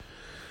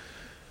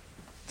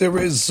There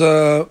is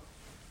another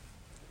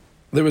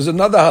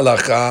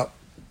halacha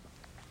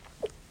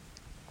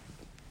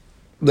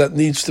that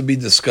needs to be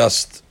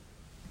discussed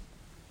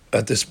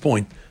at this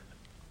point.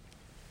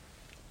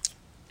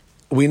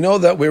 We know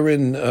that we're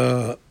in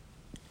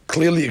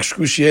clearly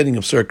excruciating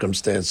of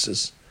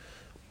circumstances,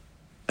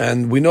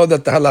 and we know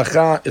that the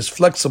halacha is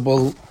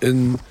flexible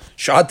in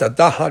sha'at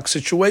dahak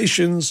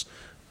situations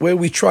where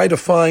we try to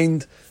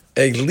find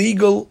a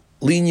legal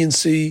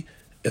leniency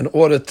in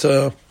order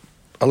to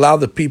allow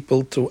the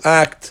people to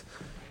act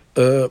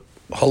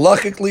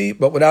halachically,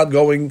 but without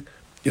going,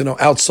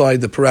 outside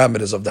the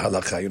parameters of the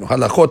halakha.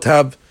 Halachot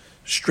have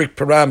strict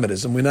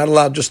parameters, and we're not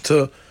allowed just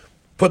to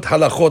put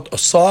halachot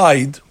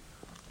aside,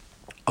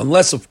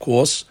 unless, of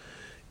course,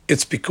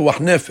 it's pikuach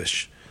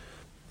nefesh.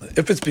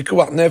 If it's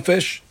pikuach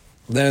nefesh,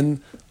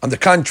 then, on the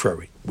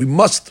contrary, we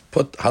must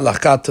put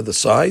halakha to the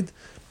side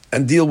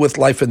and deal with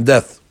life and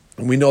death.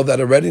 And we know that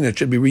already, and it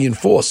should be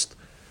reinforced.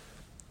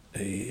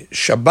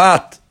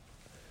 Shabbat,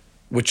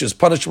 which is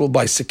punishable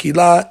by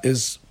sekilah,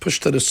 is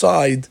pushed to the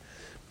side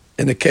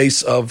in a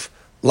case of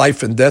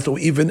life and death, or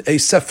even a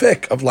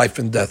safek of life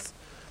and death.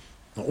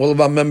 All of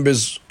our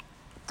members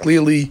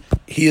clearly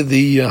hear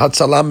the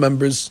Hatzalah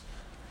members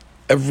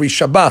every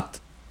Shabbat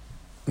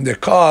in their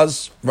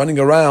cars, running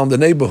around the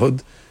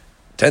neighborhood,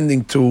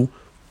 tending to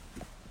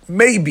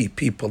maybe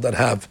people that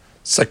have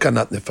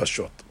sakanat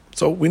nefashot.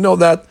 So we know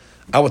that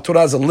our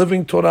Torah is a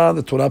living Torah.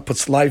 The Torah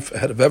puts life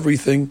ahead of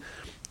everything.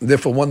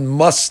 Therefore, one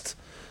must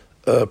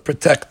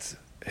protect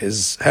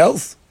his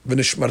health.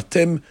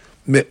 V'nishmartem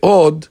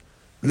me'od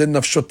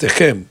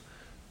lenafshotechem.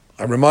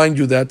 I remind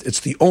you that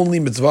it's the only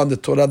mitzvah in the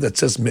Torah that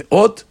says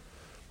me'od.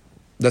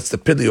 That's the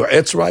Pili or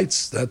Etz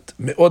writes, that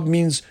me'od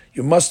means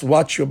you must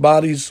watch your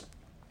bodies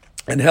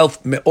and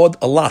health me'od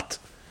a lot.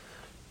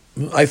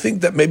 I think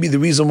that maybe the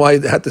reason why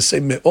they had to say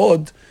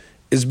me'od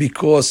is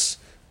because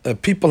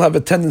people have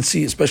a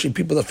tendency, especially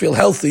people that feel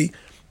healthy,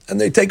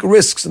 and they take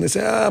risks and they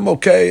say, I'm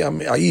okay,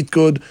 I eat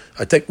good,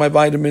 I take my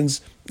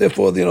vitamins.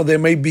 Therefore, they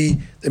may be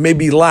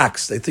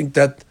lax. They think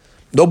that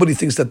nobody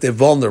thinks that they're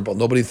vulnerable.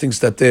 Nobody thinks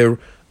that they're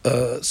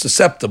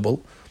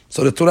susceptible.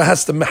 So the Torah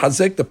has to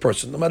mehazek the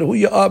person, no matter who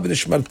you are.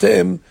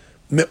 V'nishmartem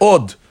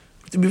me'od.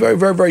 To be very,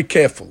 very, very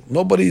careful.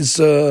 Nobody's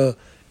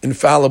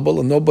infallible,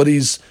 and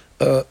nobody's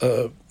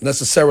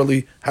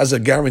necessarily has a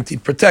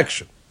guaranteed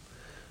protection.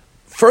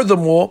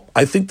 Furthermore,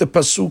 I think the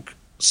pasuk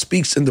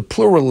speaks in the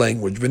plural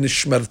language.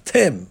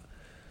 V'nishmartem.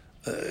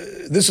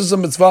 This is a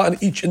mitzvah on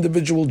each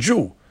individual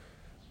Jew.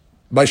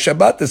 By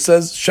Shabbat, it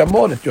says,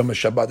 Shamon et Yom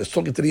HaShabbat. It's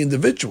talking to the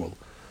individual.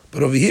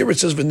 But over here, it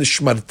says,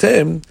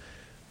 V'nishmartem,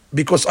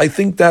 because I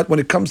think that when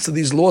it comes to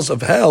these laws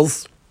of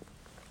health,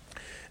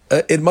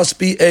 it must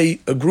be a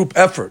group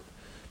effort.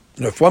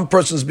 If one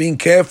person is being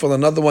careful,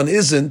 another one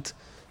isn't,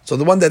 so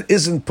the one that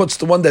isn't puts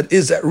the one that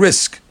is at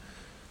risk.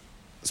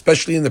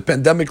 Especially in the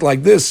pandemic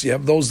like this, you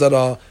have those that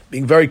are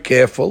being very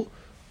careful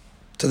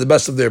to the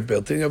best of their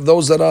ability. You have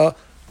those that are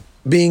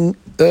being,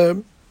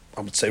 I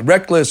would say,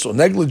 reckless or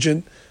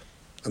negligent.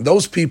 And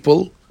those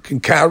people can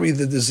carry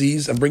the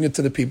disease and bring it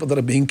to the people that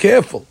are being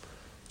careful.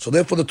 So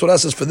therefore the Torah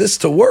says for this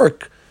to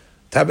work,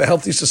 to have a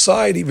healthy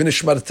society,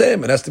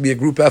 v'nishmartem, it has to be a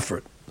group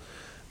effort.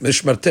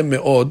 V'nishmartem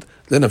me'od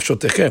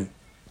lenafshotechem.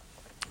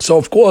 So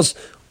of course,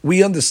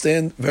 we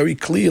understand very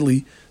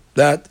clearly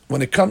that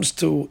when it comes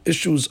to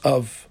issues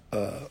of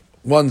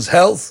one's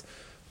health,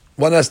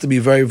 one has to be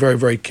very, very,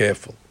 very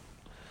careful.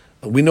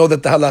 We know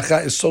that the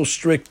halakha is so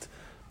strict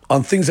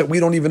on things that we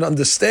don't even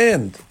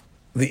understand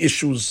the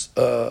issues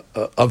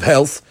of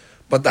health,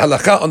 but the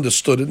halakha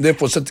understood it and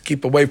therefore said to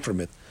keep away from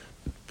it.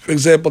 For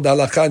example, the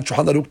halakha in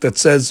Shulchan Aruch that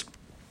says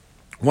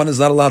one is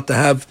not allowed to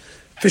have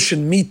fish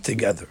and meat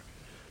together.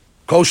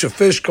 Kosher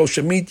fish,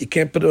 kosher meat, you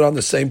can't put it on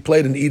the same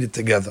plate and eat it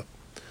together.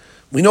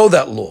 We know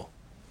that law,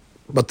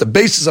 but the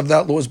basis of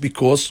that law is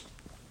because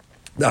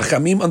the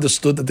Achamim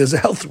understood that there's a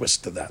health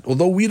risk to that.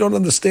 Although we don't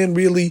understand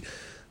really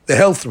the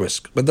health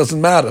risk, but it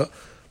doesn't matter.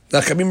 The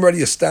Achamim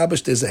already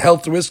established there's a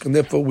health risk, and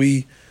therefore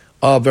we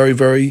are very,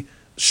 very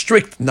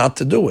strict not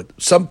to do it.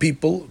 Some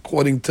people,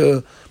 according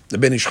to the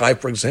Ben Ish Chai,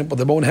 for example,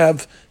 they won't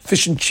have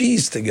fish and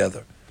cheese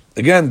together.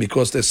 Again,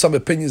 because there's some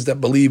opinions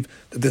that believe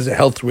that there's a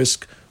health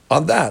risk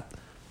on that.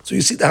 So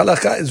you see, the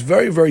halakha is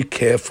very, very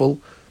careful,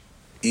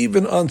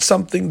 even on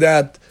something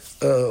that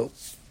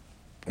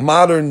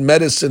modern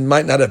medicine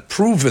might not have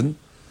proven,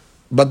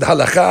 but the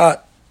halakha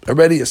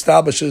already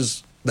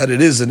establishes that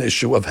it is an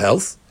issue of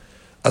health,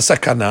 a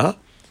sakana.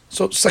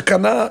 So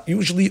sakana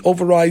usually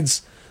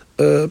overrides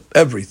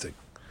everything.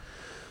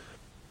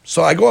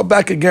 So I go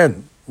back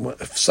again.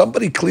 If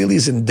somebody clearly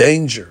is in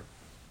danger,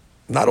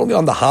 not only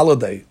on the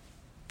holiday,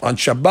 on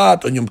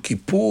Shabbat, on Yom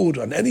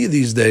Kippur, on any of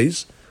these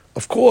days,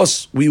 of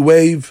course, we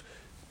waive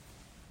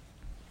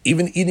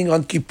even eating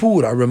on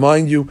Kippur. I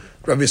remind you,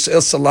 Rabbi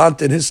Yisrael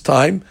Salant in his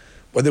time,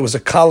 when there was a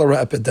cholera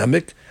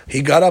epidemic,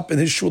 he got up in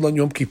his shul on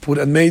Yom Kippur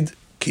and made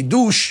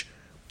kiddush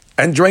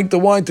and drank the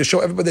wine to show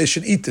everybody they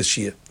should eat this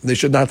year. They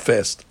should not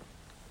fast.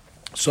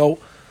 So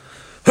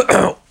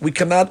we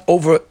cannot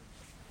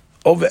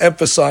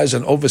overemphasize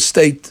and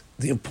overstate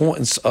the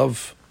importance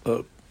of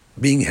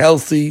being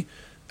healthy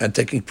and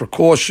taking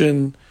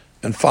precaution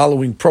and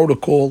following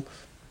protocol.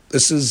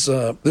 This is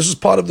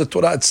part of the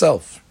Torah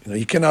itself.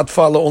 You cannot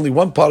follow only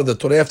one part of the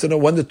Torah. You have to know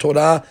when the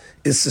Torah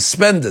is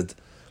suspended.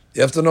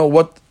 You have to know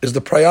what is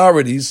the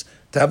priorities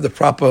to have the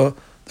proper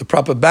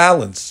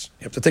balance.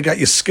 You have to take out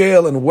your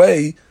scale and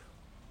weigh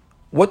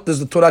what does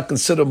the Torah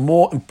consider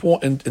more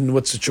important in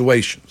what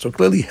situation. So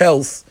clearly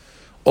health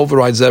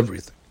overrides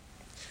everything.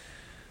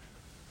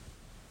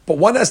 But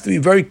one has to be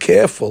very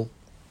careful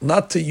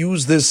not to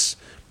use this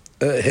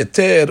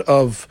heter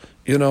of,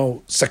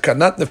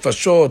 sakanat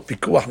nefashot,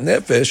 pikuach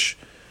nefesh,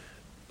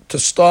 to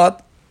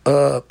start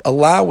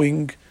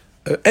allowing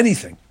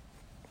anything.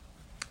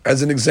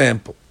 As an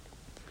example,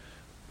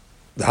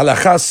 the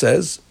halakha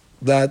says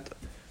that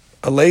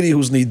a lady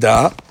who's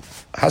nidah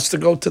has to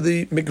go to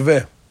the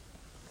mikveh.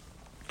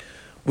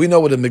 We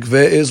know what a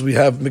mikveh is. We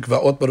have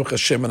mikvaot Baruch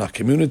Hashem in our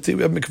community.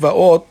 We have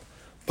mikvaot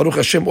Baruch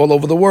Hashem all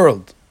over the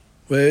world.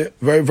 We're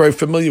very, very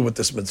familiar with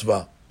this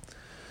mitzvah.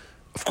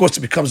 Of course,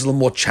 it becomes a little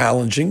more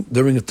challenging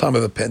during a time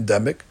of a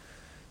pandemic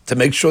to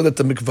make sure that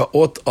the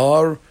mikvaot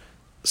are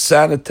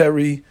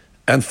sanitary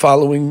and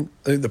following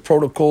the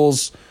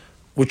protocols,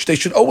 which they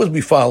should always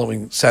be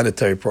following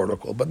sanitary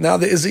protocol. But now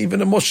there is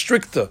even a more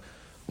stricter.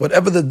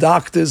 Whatever the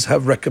doctors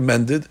have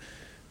recommended,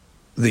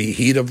 the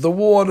heat of the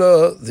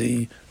water,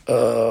 the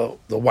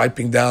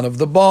wiping down of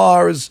the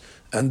bars,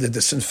 and the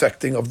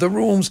disinfecting of the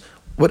rooms,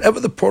 whatever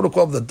the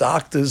protocol of the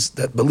doctors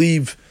that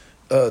believe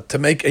to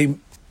make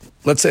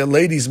let's say a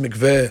lady's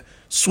mikveh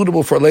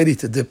suitable for a lady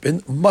to dip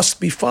in, must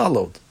be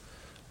followed.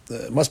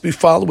 Must be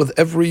followed with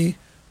every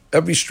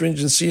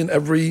stringency and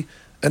every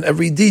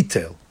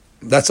detail.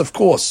 That's of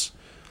course.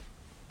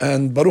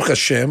 And Baruch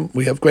Hashem,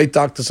 we have great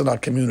doctors in our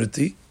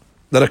community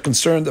that are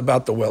concerned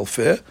about the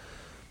welfare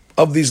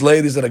of these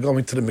ladies that are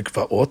going to the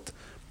mikvaot,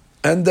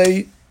 and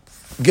they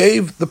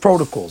gave the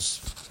protocols,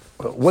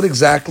 what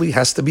exactly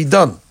has to be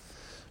done.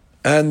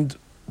 And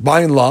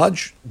by and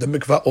large, the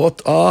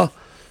mikvaot are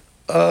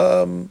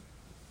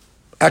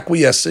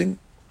acquiescing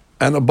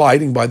and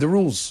abiding by the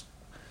rules.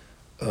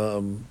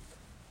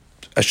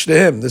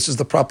 Ashlehem, this is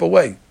the proper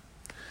way.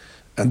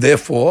 And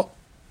therefore,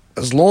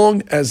 as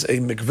long as a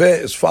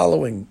mikveh is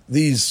following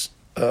these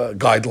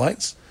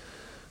guidelines,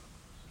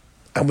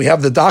 and we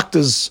have the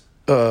doctor's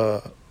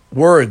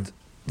word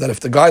that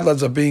if the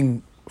guidelines are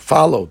being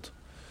followed,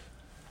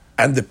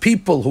 and the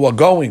people who are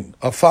going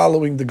are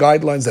following the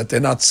guidelines, that they're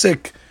not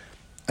sick,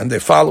 and they're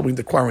following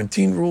the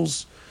quarantine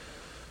rules,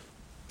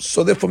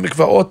 so therefore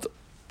mikvaot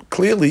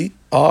clearly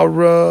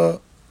are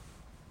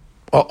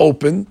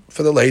open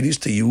for the ladies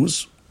to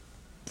use,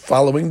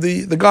 following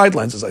the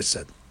guidelines, as I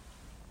said.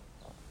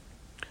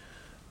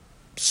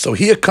 So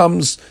here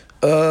comes,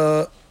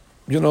 those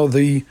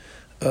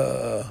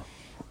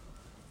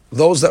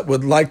that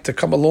would like to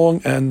come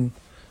along and,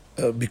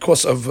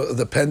 because of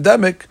the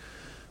pandemic,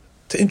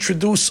 to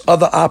introduce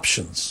other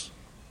options.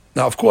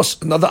 Now, of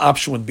course, another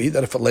option would be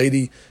that if a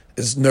lady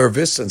is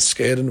nervous and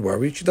scared and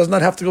worried, she does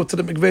not have to go to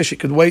the mikveh. She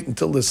could wait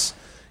until this,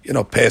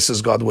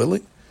 passes, God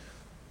willing,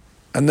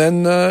 and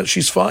then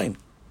she's fine.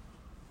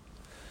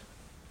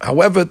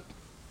 However,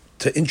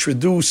 to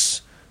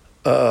introduce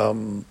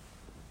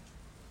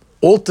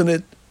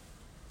alternate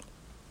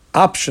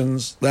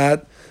options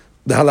that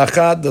the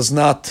halakha does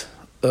not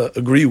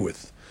agree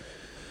with,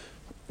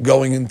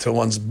 going into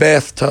one's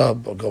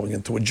bathtub or going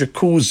into a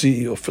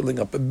jacuzzi or filling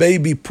up a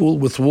baby pool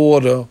with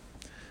water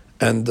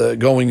and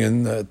going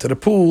into the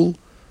pool.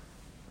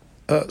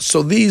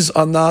 So these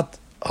are not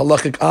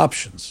halakhic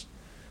options.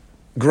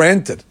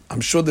 Granted, I'm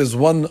sure there's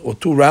one or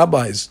two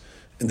rabbis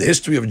in the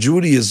history of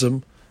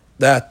Judaism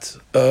that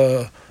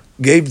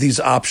gave these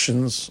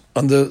options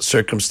under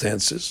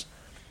circumstances.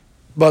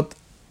 But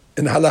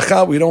in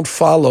halakha, we don't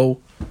follow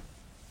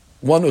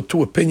one or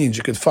two opinions.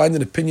 You can find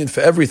an opinion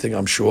for everything,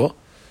 I'm sure.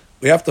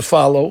 We have to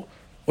follow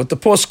what the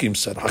poskim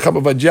said. Hacham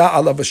Ovadia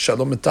alav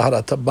shalom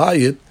taharat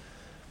habayit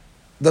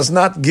does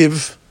not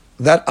give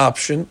that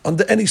option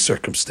under any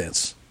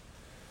circumstance.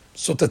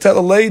 So to tell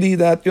a lady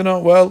that,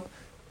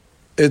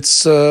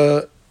 it's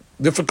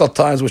difficult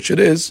times, which it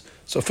is,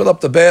 so fill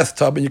up the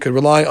bathtub and you can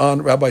rely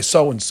on Rabbi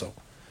so-and-so.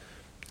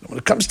 When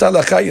it comes to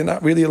halakha, you're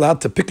not really allowed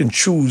to pick and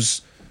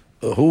choose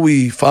who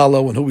we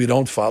follow and who we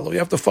don't follow. You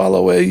have to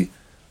follow a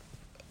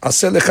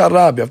aseh lecha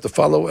rab. You have to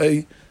follow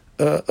a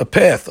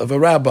path of a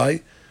rabbi.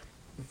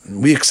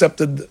 We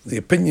accepted the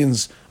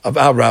opinions of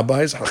our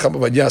rabbis. Hacham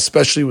Ovadia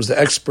especially was the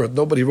expert.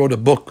 Nobody wrote a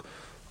book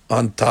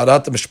on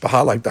Taharat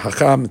HaMishpacha like the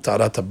Hacham and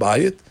Taharat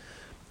HaBayit,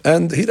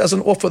 and he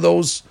doesn't offer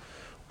those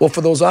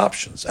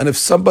options. And if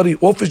somebody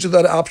offers you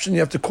that option, you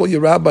have to call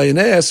your rabbi and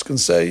ask and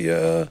say,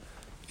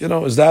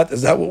 is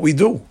that what we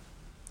do?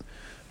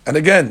 And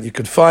again, you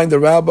could find the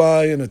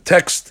rabbi in a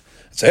text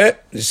and say, hey,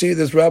 you see,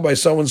 this rabbi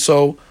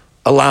so-and-so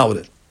allowed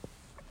it.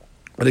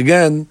 But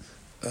again,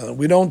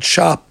 we don't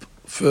shop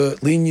for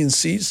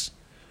leniencies.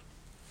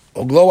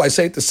 Although I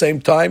say at the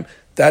same time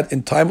that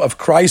in time of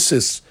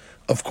crisis,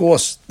 of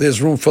course, there's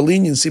room for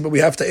leniency, but we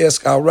have to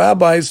ask our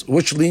rabbis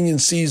which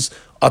leniencies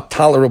are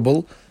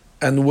tolerable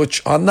and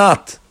which are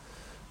not.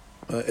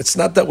 It's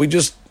not that we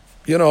just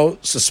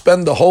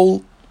suspend the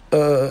whole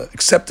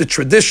accepted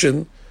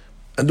tradition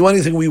and do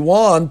anything we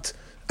want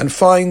and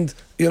find,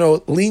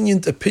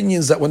 lenient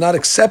opinions that were not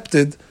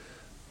accepted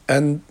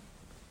and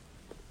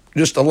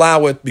just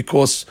allow it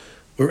because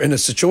we're in a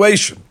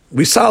situation.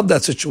 We solved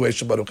that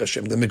situation, Baruch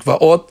Hashem. The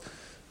mikvaot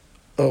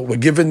were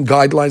given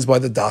guidelines by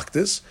the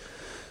doctors,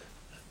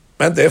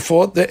 and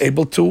therefore they're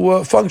able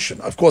to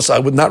function. Of course, I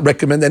would not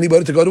recommend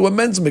anybody to go to a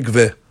men's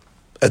mikveh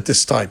at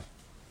this time.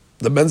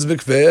 The men's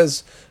mikveh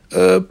is,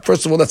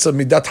 first of all, that's a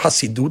midat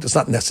hasidut. It's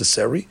not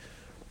necessary.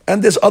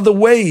 And there's other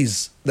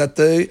ways that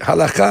the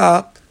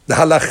halakha,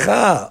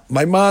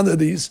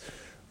 Maimonides,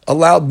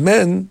 allowed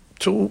men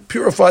to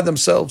purify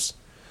themselves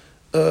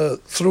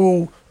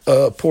through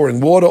pouring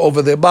water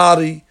over their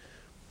body,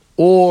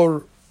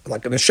 or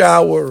like in a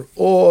shower,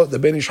 or the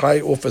Ben Ish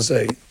Chai offers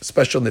a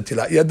special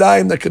netilat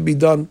yadayim that could be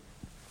done.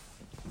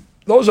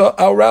 Those are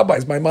our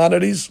rabbis,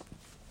 Maimonides,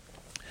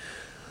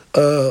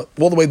 all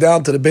the way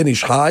down to the Ben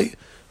Ish Chai.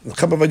 The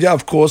Chacham Ovadia,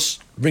 of course,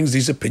 brings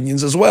these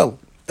opinions as well.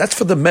 That's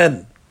for the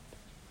men.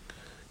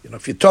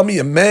 If you tell me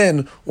a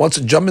man wants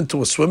to jump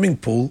into a swimming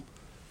pool,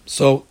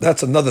 so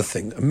that's another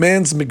thing. A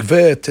man's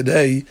mikveh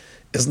today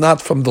is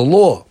not from the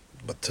law.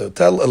 But to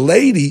tell a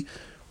lady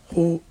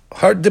who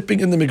her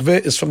dipping in the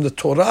mikveh is from the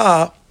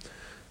Torah,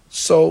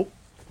 so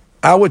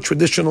our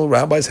traditional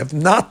rabbis have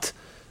not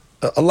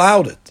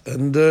allowed it.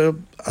 And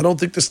I don't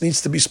think this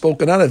needs to be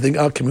spoken out. I think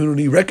our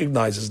community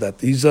recognizes that.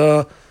 This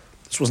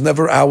was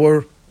never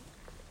our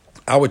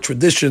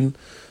tradition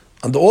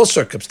under all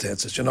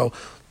circumstances,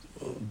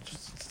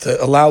 to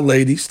allow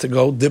ladies to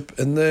go dip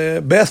in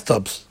the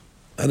bathtubs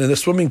and in a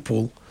swimming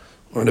pool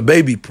or in a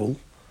baby pool.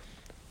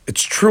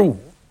 It's true.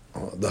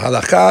 The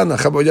halakha,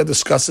 Chacham Ovadia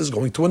discusses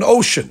going to an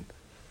ocean.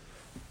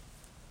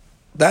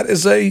 That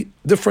is a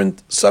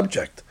different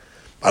subject.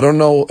 I don't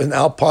know in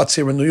our parts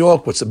here in New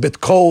York, where it's a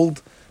bit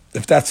cold,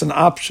 if that's an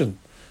option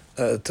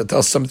to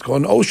tell someone to go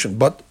in an ocean.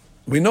 But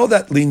we know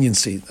that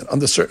leniency, that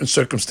under certain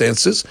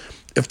circumstances,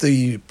 if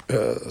the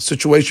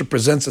situation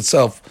presents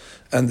itself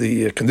and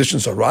the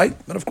conditions are right,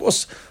 and of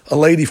course a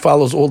lady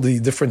follows all the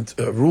different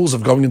rules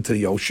of going into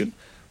the ocean,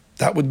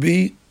 that would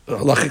be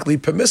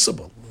halachically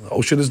permissible. The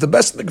ocean is the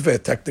best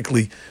mikveh,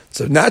 technically. It's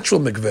a natural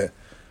mikveh.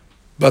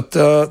 But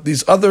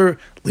these other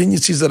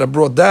leniencies that are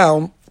brought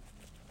down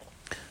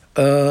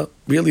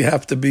really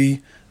have to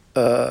be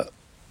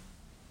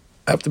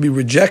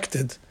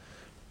rejected.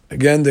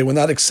 Again, they were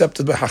not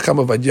accepted by Chacham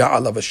Ovadia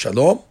alav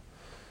shalom.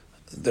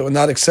 They were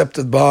not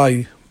accepted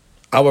by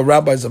our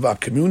rabbis of our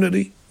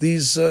community,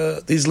 these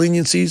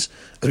leniencies,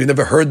 as we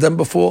never heard them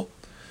before.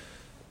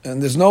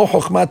 And there's no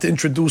chokhmah to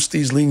introduce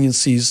these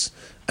leniencies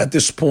at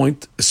this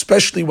point,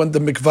 especially when the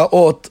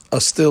mikvaot are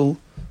still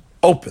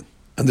open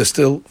and they're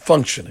still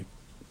functioning.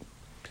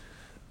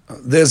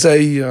 There's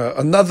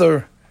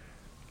another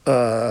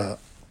halakha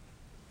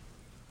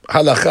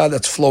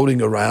that's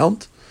floating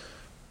around,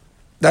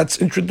 that's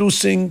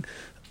introducing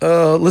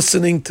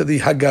listening to the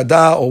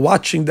Haggadah or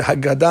watching the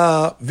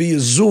Haggadah via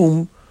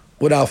Zoom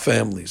with our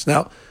families.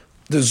 Now,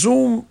 the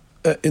Zoom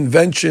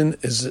invention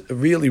is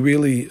really,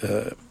 really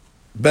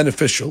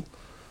beneficial,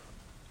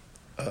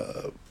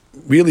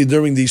 really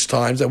during these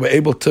times, that we're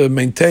able to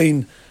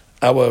maintain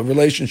our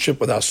relationship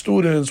with our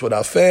students, with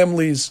our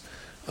families.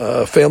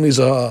 Families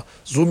are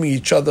Zooming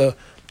each other,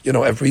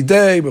 every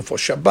day before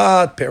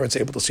Shabbat. Parents are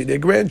able to see their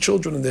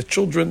grandchildren and their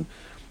children.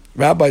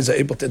 Rabbis are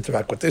able to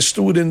interact with their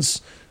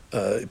students.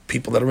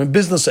 People that are in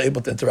business are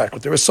able to interact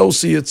with their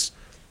associates.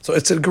 So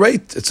it's a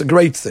great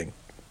thing.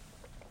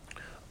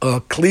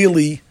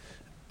 Clearly,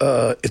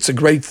 it's a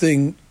great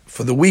thing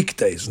for the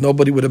weekdays.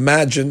 Nobody would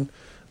imagine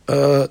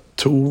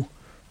to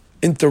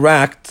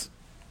interact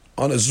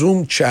on a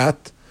Zoom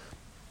chat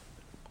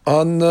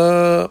on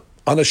a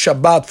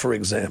Shabbat, for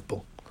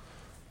example.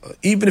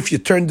 Even if you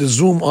turn the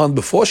Zoom on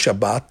before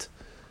Shabbat,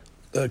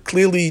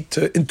 clearly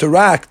to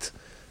interact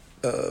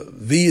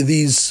via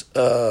these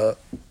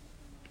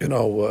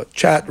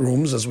chat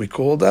rooms, as we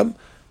call them,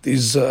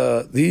 these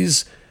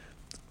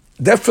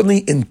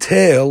definitely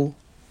entail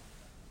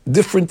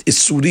different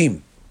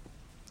isurim,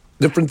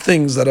 different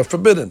things that are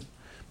forbidden,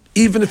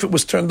 even if it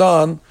was turned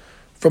on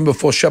from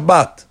before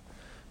Shabbat.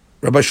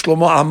 Rabbi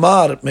Shlomo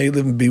Amar, may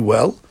live and be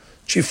well,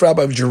 Chief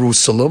Rabbi of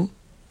Jerusalem,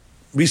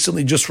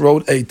 recently just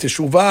wrote a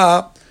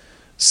teshuvah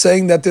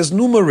saying that there's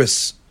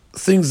numerous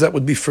things that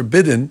would be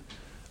forbidden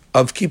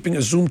of keeping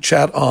a Zoom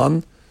chat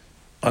on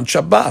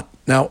Shabbat.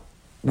 Now,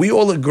 we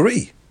all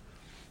agree,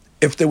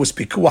 if there was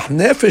pikuach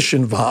nefesh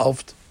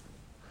involved,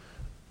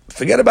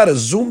 forget about a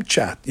Zoom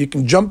chat. You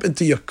can jump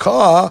into your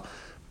car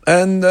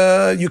and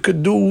you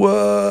could do,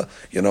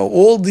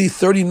 all the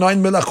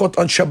 39 melachot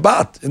on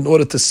Shabbat in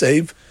order to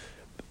save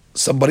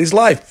somebody's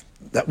life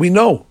that we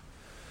know.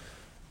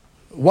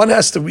 One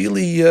has to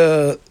really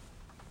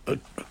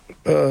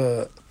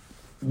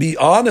be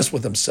honest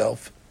with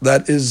himself.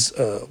 That is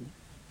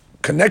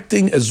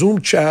connecting a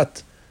Zoom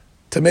chat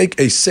to make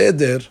a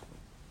seder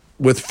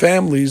with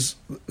families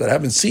that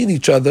haven't seen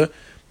each other.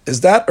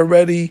 Is that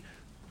already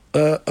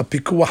a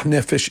pikuach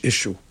nefesh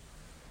issue?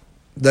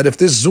 That if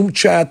this Zoom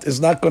chat is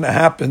not going to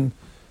happen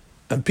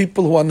and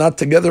people who are not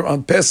together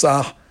on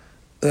Pesach,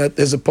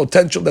 there's a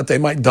potential that they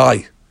might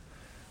die.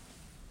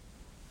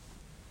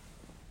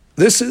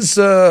 This is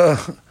a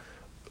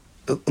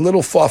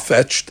little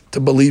far-fetched to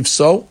believe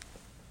so.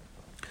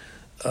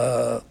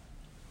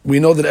 We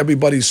know that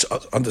everybody's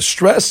under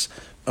stress,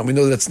 and we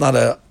know that it's not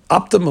an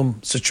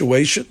optimum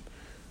situation.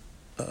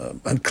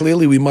 And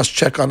clearly we must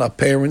check on our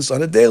parents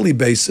on a daily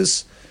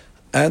basis,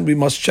 and we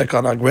must check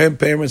on our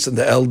grandparents and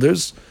the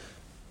elders.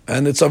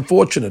 And it's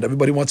unfortunate.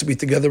 Everybody wants to be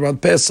together on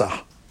Pesach.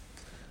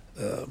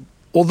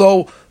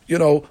 Although,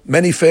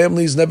 many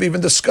families never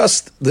even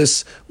discussed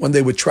this when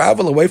they would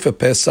travel away for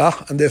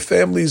Pesach, and their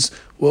families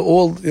were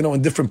all,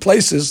 in different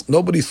places.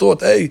 Nobody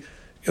thought, hey,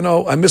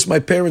 I miss my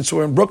parents who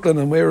are in Brooklyn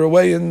and we're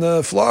away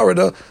in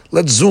Florida.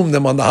 Let's Zoom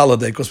them on the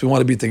holiday because we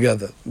want to be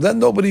together. Then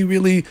nobody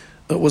really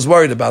was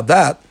worried about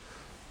that.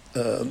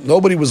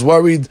 Nobody was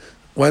worried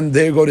when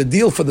they go to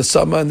deal for the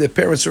summer and their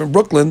parents are in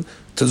Brooklyn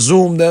to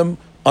Zoom them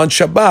on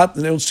Shabbat,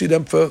 and they don't see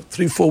them for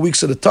 3-4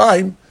 weeks at a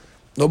time.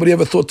 Nobody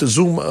ever thought to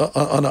Zoom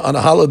on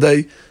a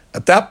holiday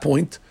at that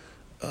point.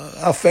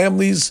 Our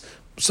families,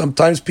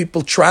 sometimes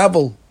people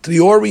travel to the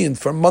Orient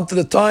for a month at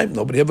a time.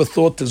 Nobody ever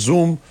thought to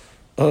Zoom,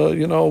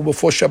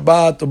 before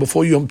Shabbat or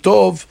before Yom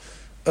Tov,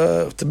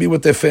 to be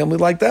with their family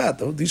like that.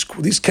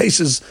 These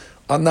cases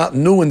are not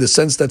new in the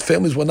sense that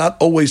families were not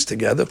always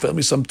together.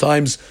 Families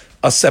sometimes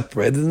are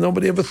separated, and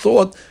nobody ever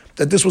thought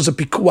that this was a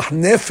pikuach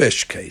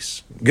nefesh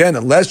case. Again,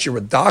 unless you're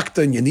a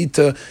doctor and you need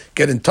to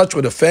get in touch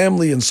with a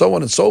family and so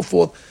on and so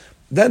forth,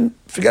 then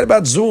forget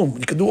about Zoom.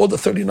 You can do all the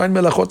 39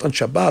 melachot on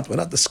Shabbat. We're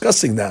not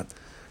discussing that.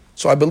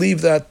 So I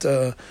believe that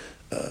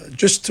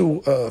just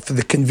for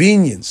the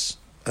convenience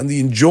and the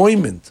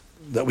enjoyment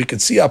that we can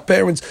see our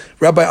parents,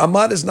 Rabbi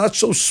Ahmad is not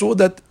so sure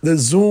that the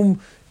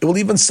Zoom, it will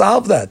even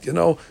solve that.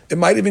 It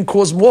might even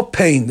cause more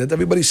pain that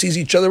everybody sees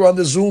each other on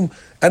the Zoom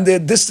and they're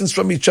distanced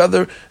from each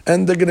other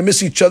and they're going to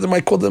miss each other.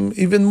 Might call them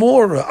even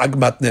more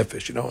agmat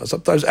nefesh.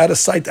 Sometimes out of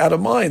sight, out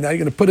of mind. Now you're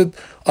going to put it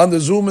on the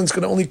Zoom and it's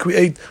going to only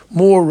create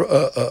more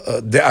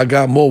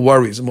de'aga, more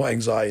worries, more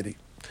anxiety.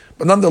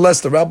 But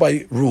nonetheless, the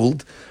rabbi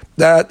ruled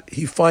that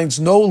he finds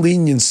no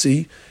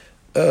leniency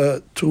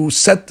to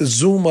set the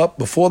Zoom up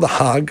before the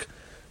Hag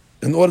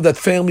in order that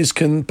families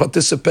can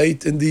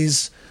participate in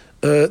these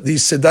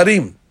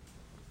sedarim.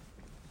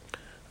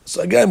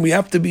 So again, we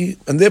have to be,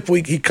 and therefore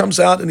he comes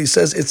out and he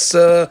says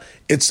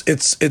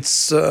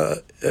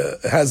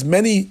has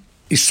many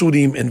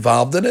isurim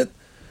involved in it.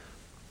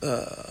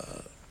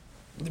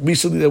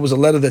 Recently, there was a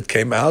letter that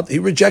came out. He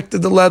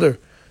rejected the letter.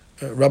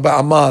 Rabbi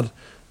Ahmad,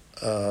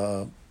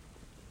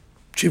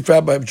 chief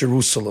rabbi of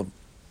Jerusalem.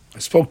 I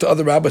spoke to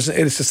other rabbis in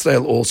Eretz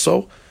Israel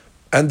also,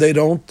 and they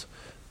don't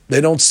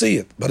see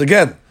it. But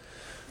again,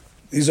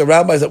 these are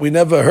rabbis that we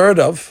never heard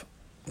of.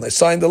 And they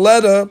signed the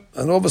letter,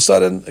 and all of a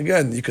sudden,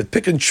 again, you could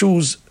pick and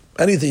choose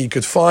anything. You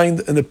could find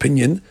an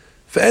opinion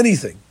for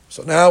anything.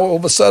 So now, all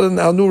of a sudden,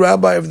 our new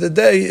rabbi of the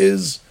day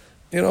is,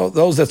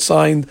 those that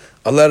signed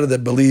a letter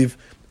that believe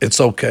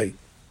it's okay.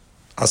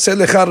 Aseh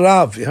lecha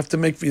rav. You have to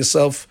make for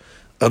yourself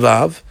a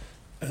rav.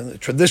 And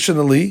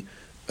traditionally,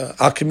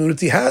 our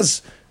community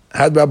has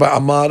had Rabbi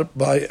Amar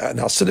in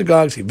our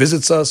synagogues. He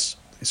visits us.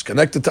 He's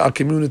connected to our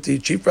community,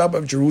 chief rabbi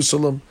of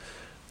Jerusalem.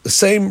 The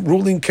same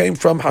ruling came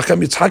from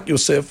Hakam Yitzhak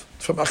Yosef,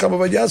 from Hakam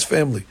Avadia's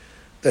family,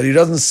 that he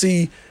doesn't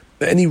see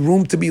any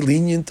room to be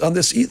lenient on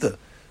this either.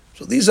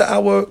 So these are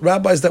our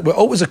rabbis that we're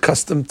always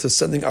accustomed to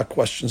sending our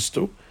questions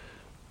to.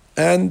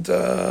 And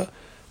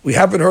we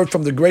haven't heard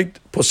from the great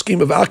poskim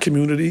of our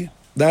community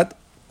that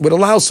would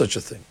allow such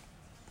a thing.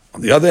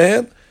 On the other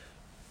hand,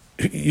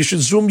 you should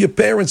Zoom your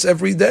parents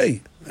every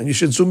day, and you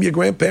should Zoom your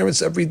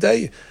grandparents every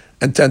day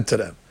and tend to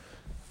them.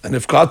 And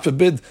if, God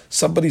forbid,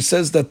 somebody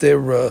says that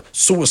they're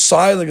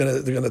suicidal,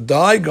 they're going to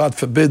die, God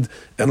forbid,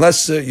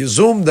 unless you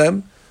Zoom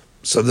them,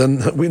 so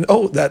then we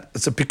know that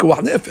it's a pikuach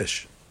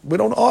nefesh. We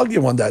don't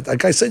argue on that.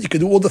 Like I said, you can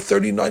do all the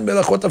 39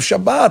 melachot of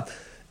Shabbat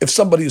if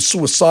somebody is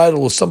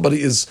suicidal or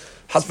somebody is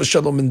has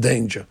v'shalom in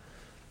danger.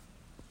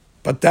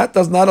 But that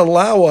does not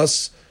allow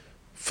us,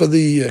 for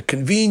the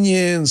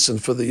convenience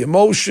and for the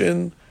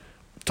emotion,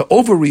 to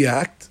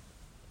overreact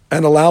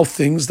and allow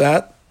things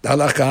that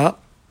halakha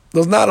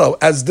does not allow,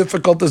 as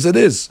difficult as it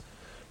is,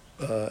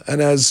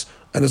 and as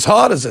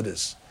hard as it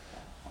is.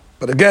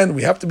 But again,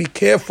 we have to be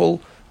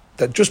careful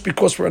that just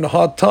because we're in a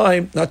hard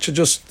time, not to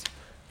just,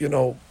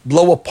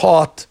 blow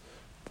apart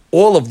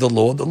all of the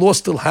law. The law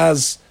still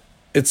has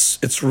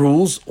its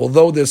rules,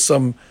 although there's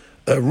some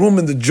room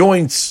in the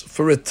joints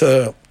for it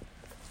to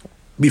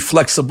be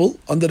flexible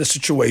under the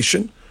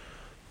situation,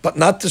 but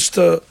not just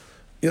to,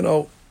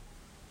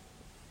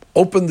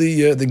 open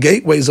the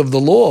gateways of the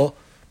law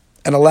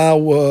and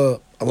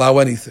allow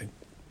anything.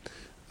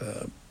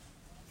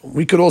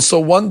 We could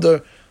also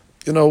wonder,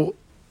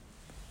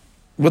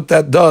 what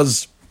that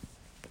does,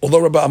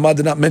 although Rabbi Ahmad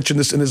did not mention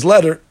this in his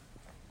letter,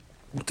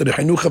 to the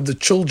chinuch of the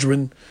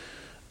children,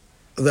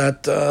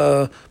 that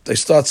they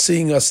start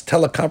seeing us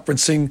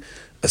teleconferencing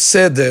a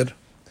seder,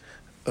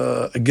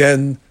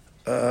 again,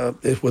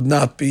 it would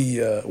not be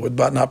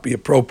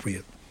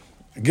appropriate.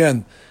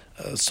 Again,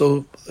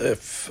 So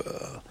if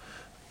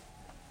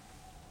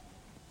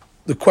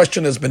the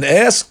question has been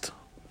asked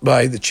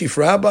by the chief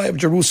rabbi of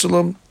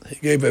Jerusalem, he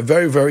gave a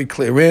very, very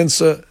clear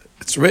answer.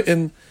 It's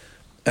written,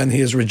 and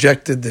he has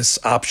rejected this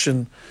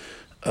option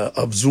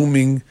of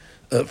Zooming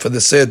for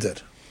the Seder.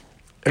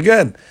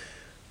 Again,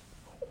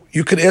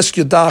 you could ask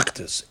your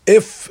doctors,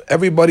 if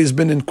everybody's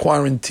been in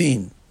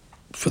quarantine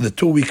for the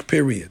 2-week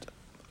period,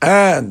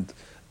 and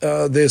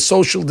there's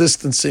social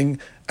distancing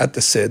at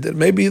the Seder,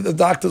 maybe the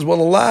doctors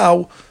will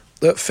allow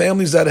the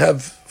families that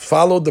have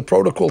followed the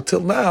protocol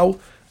till now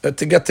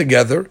to get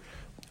together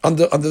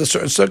under the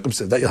certain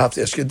circumstances. That you'll have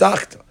to ask your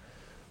doctor.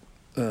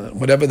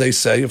 Whatever they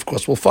say, of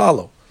course, will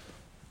follow.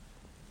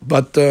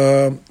 But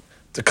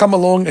to come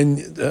along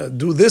and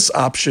do this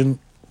option,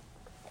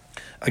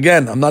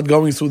 again, I'm not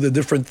going through the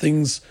different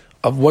things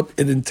of what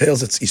it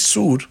entails. It's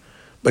isur,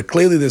 but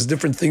clearly there's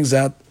different things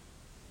that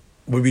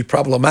would be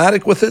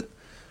problematic with it,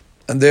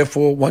 and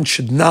therefore one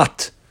should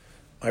not,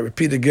 I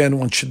repeat again,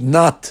 one should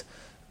not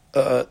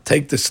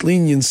take this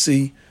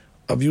leniency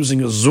of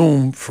using a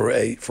Zoom for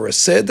a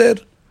Seder.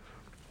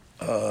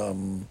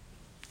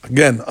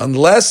 Again,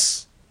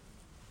 unless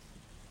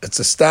it's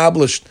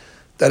established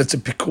that it's a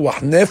pikuach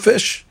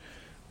nefesh,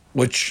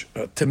 which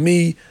to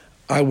me,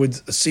 I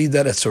would see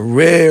that it's a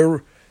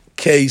rare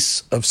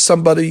case of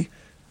somebody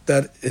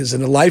that is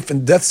in a life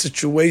and death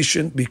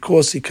situation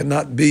because he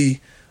cannot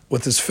be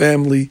with his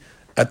family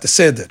at the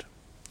Seder.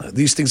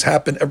 These things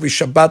happen every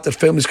Shabbat that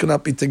families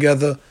cannot be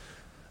together.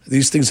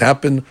 These things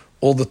happen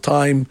all the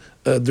time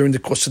during the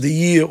course of the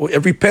year, or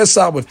every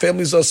Pesach when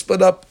families are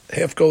split up,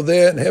 half go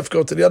there and half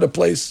go to the other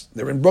place.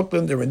 They're in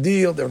Brooklyn, they're in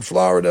Deal, they're in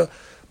Florida,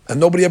 and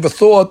nobody ever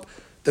thought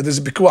that there's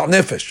a pikuach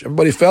nefesh.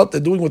 Everybody felt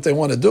they're doing what they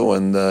want to do,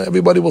 and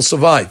everybody will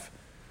survive.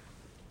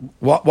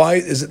 Why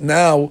is it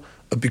now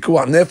a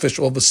pikuach nefesh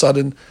all of a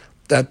sudden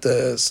that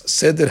the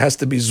Seder has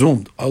to be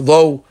Zoomed?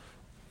 Although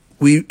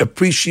we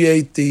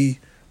appreciate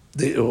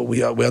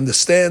we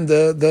understand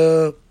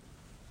the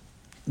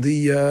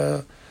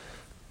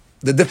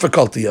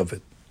difficulty of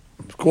it.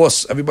 Of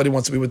course, everybody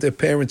wants to be with their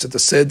parents at the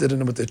Seder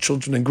and with their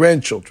children and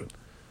grandchildren.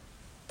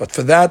 But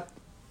for that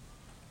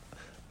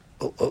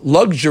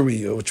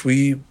luxury, which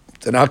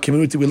in our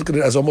community, we look at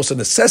it as almost a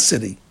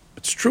necessity.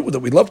 It's true that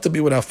we love to be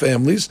with our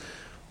families,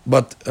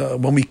 but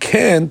when we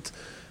can't,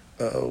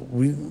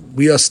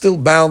 we are still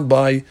bound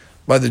by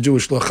the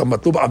Jewish law.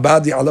 Matlub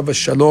Abadi alav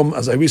shalom,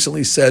 as I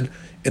recently said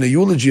in a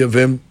eulogy of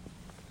him,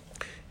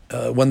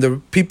 when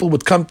the people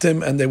would come to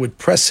him and they would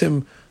press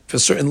him for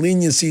certain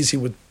leniencies, he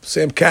would,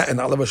 Sam Catton,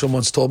 alav shalom,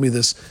 once told me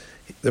this,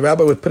 the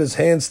rabbi would put his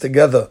hands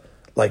together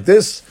like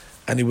this,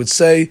 and he would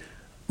say,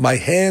 my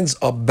hands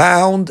are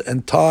bound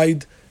and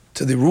tied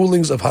to the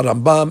rulings of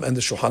Harambam and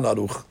the Shulchan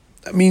Aruch.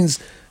 That means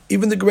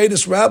even the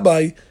greatest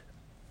rabbi,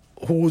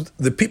 who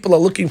the people are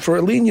looking for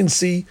a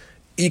leniency,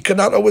 he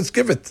cannot always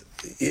give it.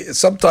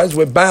 Sometimes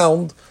we're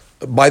bound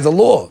by the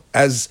law,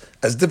 as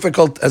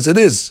difficult as it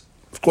is.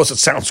 Of course, it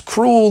sounds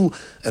cruel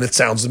and it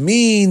sounds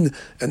mean.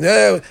 And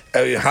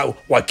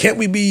why can't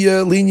we be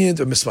lenient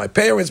or miss my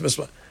parents?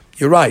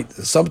 You're right.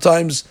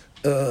 Sometimes,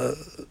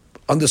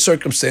 under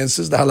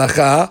circumstances, the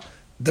halakha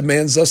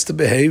demands us to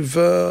behave,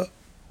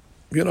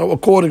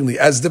 accordingly,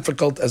 as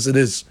difficult as it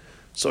is.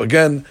 So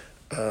again,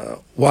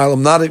 while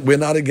we're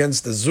not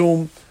against the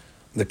Zoom.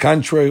 On the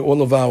contrary,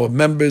 all of our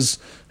members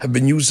have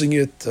been using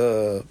it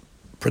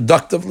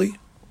productively,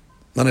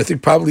 and I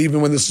think probably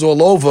even when this is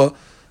all over,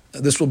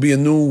 this will be a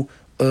new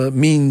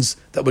means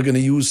that we're going to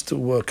use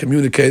to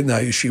communicate in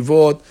our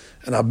yeshivot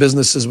and our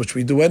businesses, which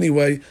we do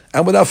anyway,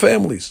 and with our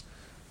families.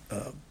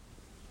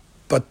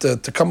 But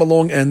to come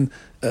along and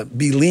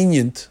be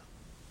lenient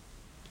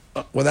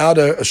without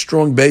a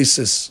strong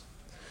basis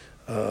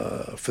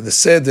for the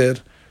Seder,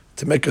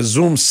 to make a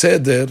Zoom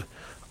Seder,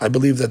 I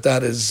believe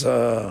that is...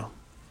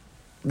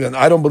 Again,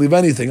 I don't believe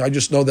anything. I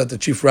just know that the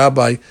chief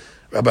rabbi,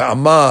 Rabbi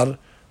Amar,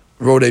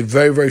 wrote a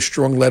very, very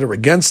strong letter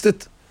against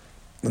it,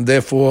 and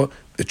therefore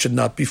it should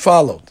not be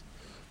followed.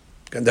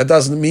 And that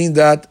doesn't mean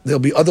that there'll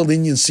be other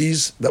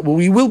leniencies that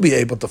we will be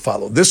able to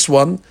follow. This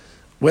one,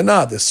 we're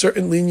not. There's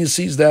certain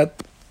leniencies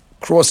that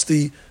cross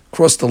the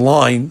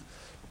line,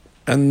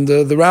 and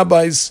the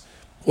rabbis,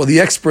 or the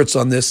experts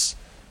on this,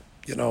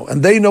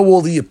 and they know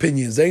all the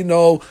opinions. They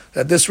know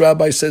that this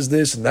rabbi says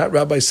this and that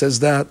rabbi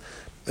says that.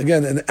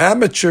 Again, an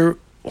amateur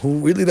who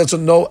really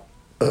doesn't know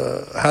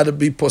how to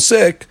be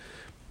posek,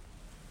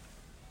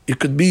 you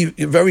could be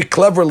very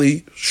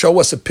cleverly show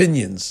us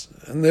opinions,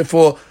 and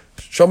therefore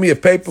show me a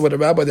paper with a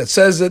rabbi that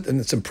says it, and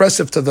it's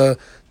impressive to the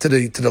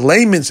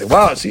layman. Say,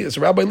 wow, see, it's a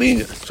rabbi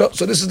lenient.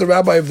 So this is the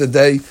rabbi of the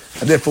day,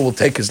 and therefore we'll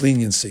take his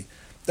leniency.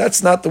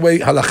 That's not the way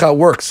halakha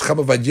works.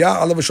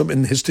 Chabavadya alav shalom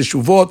in his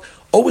teshuvot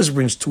always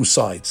brings two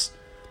sides,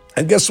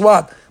 and guess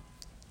what?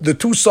 The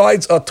two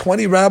sides are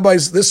 20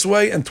 rabbis this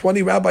way and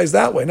 20 rabbis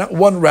that way. Not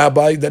one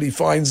rabbi that he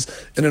finds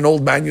in an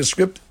old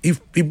manuscript.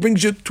 He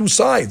brings you two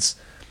sides.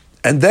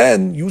 And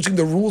then, using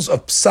the rules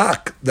of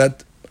psak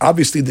that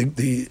obviously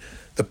the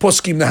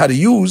poskim know how to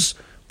use,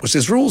 which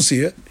there's rules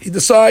here, he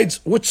decides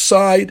which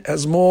side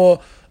has more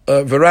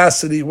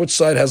veracity, which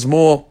side has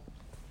more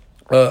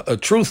a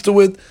truth to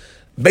it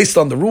based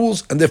on the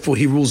rules, and therefore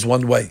he rules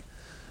one way.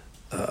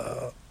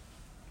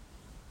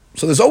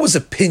 So there's always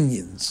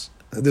opinions.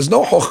 There's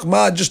no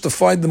chokhmah just to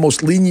find the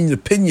most lenient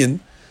opinion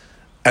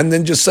and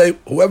then just say,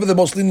 whoever the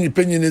most lenient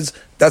opinion is,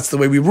 that's the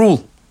way we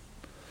rule.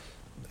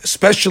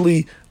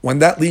 Especially when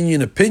that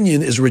lenient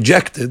opinion is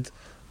rejected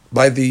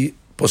by the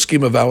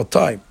poskim of our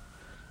time.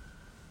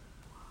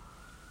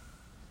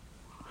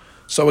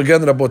 So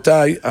again,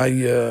 Rabotai,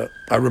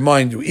 I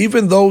remind you,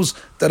 even those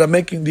that are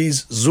making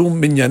these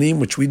Zoom minyanim,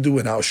 which we do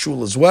in our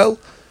shul as well,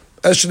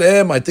 I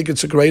think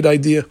it's a great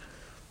idea.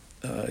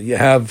 You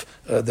have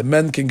the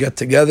men can get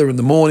together in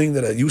the morning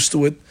that are used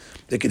to it.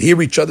 They can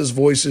hear each other's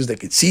voices. They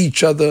can see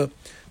each other.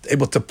 They're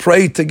able to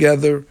pray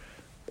together.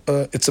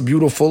 It's a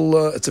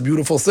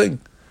beautiful thing.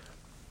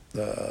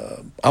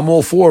 I'm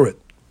all for it.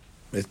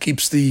 It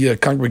keeps the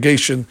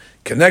congregation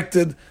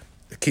connected.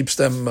 It keeps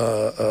them,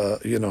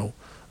 it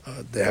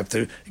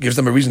gives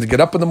them a reason to get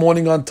up in the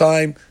morning on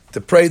time, to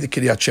pray the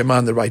Kiryat Shema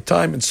on the right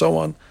time, and so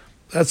on.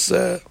 That's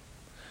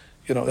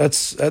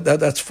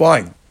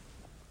fine.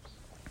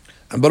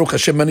 And Baruch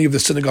Hashem, many of the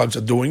synagogues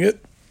are doing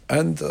it.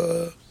 And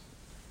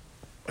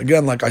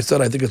again, like I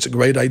said, I think it's a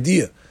great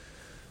idea.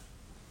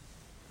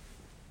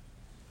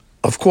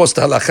 Of course,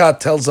 the halakha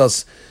tells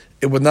us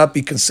it would not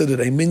be considered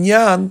a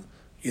minyan.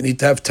 You need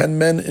to have 10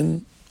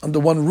 men under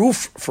one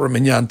roof for a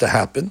minyan to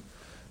happen.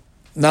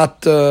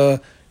 Not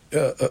a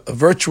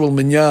virtual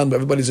minyan where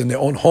everybody's in their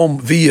own home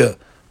via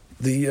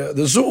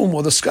the Zoom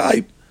or the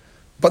Skype.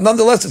 But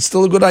nonetheless, it's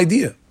still a good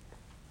idea.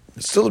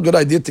 It's still a good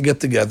idea to get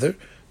together,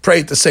 pray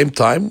at the same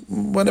time.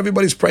 When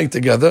everybody's praying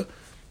together,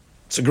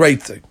 it's a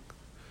great thing.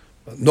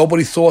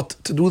 Nobody thought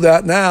to do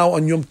that now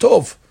on Yom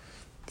Tov.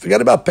 Forget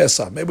about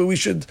Pesach. Maybe we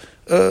should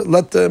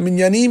let the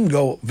minyanim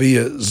go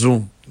via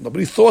Zoom.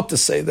 Nobody thought to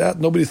say that.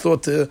 Nobody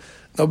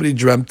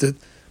dreamt it.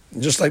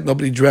 Just like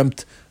nobody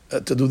dreamt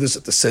to do this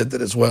at the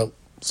Seder as well.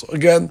 So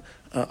again,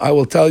 I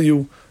will tell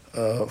you,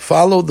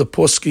 follow the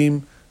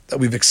poskim that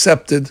we've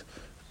accepted.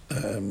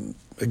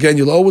 Again,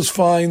 you'll always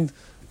find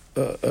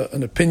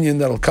an opinion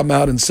that'll come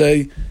out and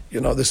say,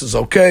 this is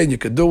okay and you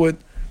could do it.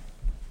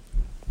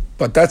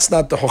 But that's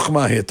not the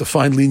chokhmah here, to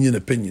find lenient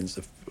opinions.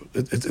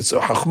 It's a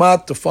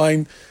chokhmah to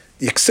find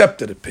the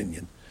accepted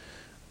opinion.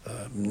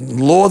 In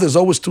law, there's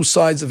always two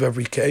sides of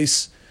every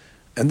case,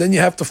 and then you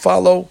have to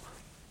follow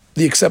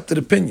the accepted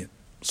opinion.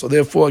 So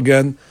therefore,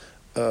 again,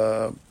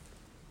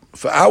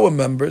 for our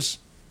members,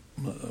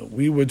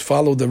 we would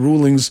follow the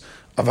rulings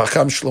of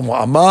Hakam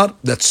Shlomo Amar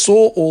that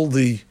saw all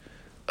the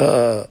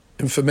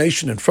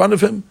information in front of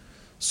him,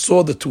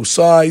 saw the two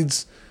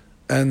sides,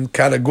 and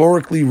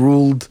categorically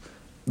ruled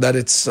that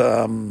it's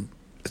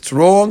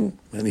wrong,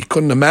 and he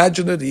couldn't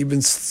imagine it. He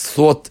even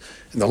thought,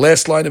 in the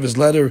last line of his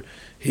letter,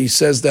 he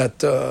says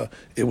that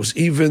it was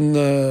even,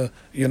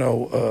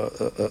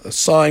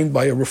 signed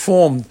by a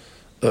reformed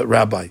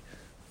rabbi,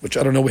 which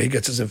I don't know where he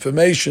gets his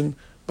information,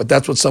 but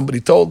that's what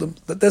somebody told him.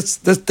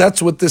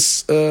 That's what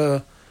this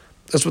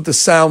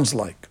sounds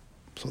like.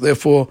 So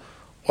therefore,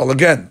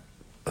 again,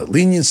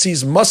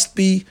 leniencies must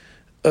be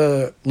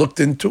looked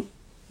into.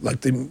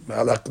 Like the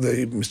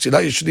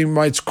Mesilat Yesharim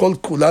writes, Kol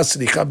kula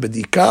sricha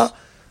bedika.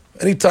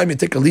 Anytime you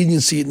take a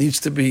leniency, it needs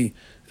to be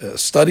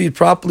studied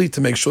properly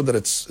to make sure that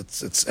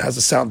it has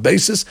a sound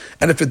basis.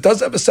 And if it does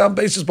have a sound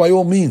basis, by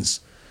all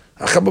means.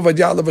 Chacham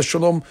Ovadia Alav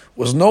Shalom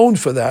was known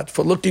for that,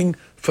 for looking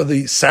for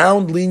the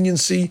sound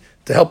leniency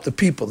to help the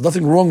people. There's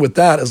nothing wrong with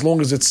that as long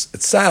as it's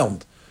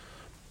sound.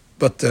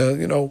 But,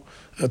 to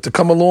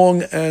come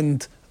along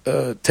and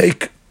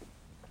take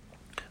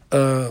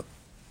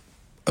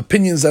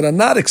opinions that are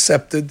not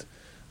accepted,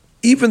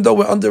 even though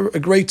we're under a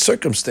great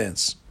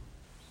circumstance.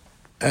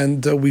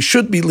 And we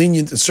should be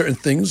lenient in certain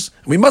things.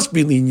 We must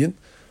be lenient,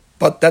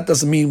 but that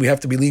doesn't mean we have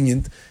to be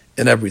lenient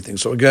in everything.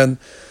 So again,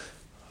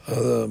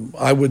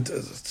 I would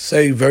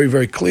say very,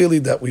 very clearly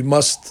that we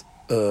must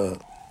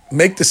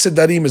make the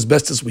Siddarim as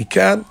best as we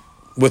can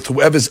with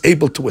whoever's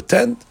able to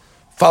attend,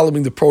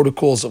 following the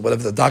protocols of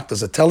whatever the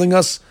doctors are telling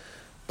us.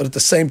 But at the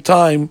same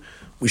time,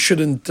 we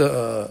shouldn't,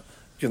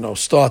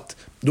 start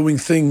doing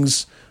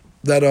things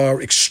that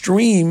are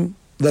extreme,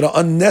 that are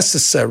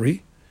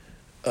unnecessary,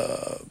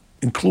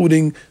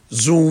 including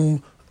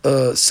Zoom,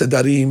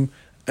 Sedarim,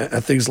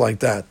 and things like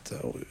that.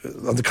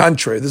 On the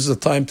contrary, this is a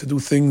time to do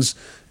things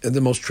in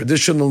the most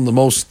traditional, in the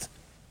most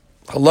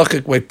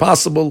halachic way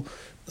possible,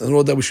 in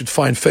order that we should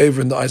find favor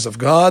in the eyes of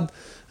God.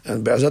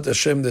 And Be'ezat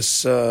Hashem,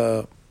 this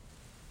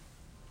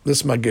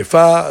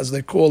Magefa, as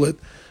they call it,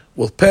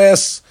 will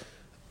pass,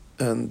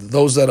 and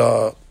those that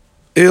are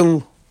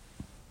ill,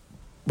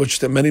 which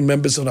there are many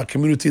members of our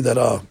community that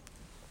are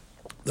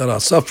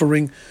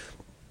suffering,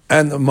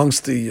 and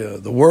amongst the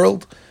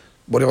world,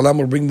 Borei Olam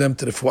will bring them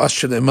to the Refuah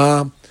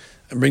Shlema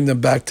and bring them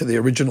back to the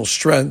original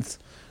strength.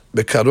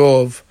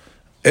 Bekarov,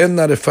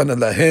 Enna Refana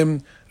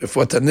Lahem,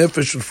 Refuat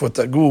HaNefesh, Refuat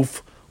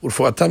HaGuf,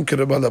 U'Refuatam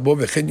Kiraba Labo,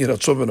 V'chen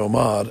Yiratzov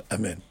V'Nomar.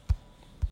 Amen.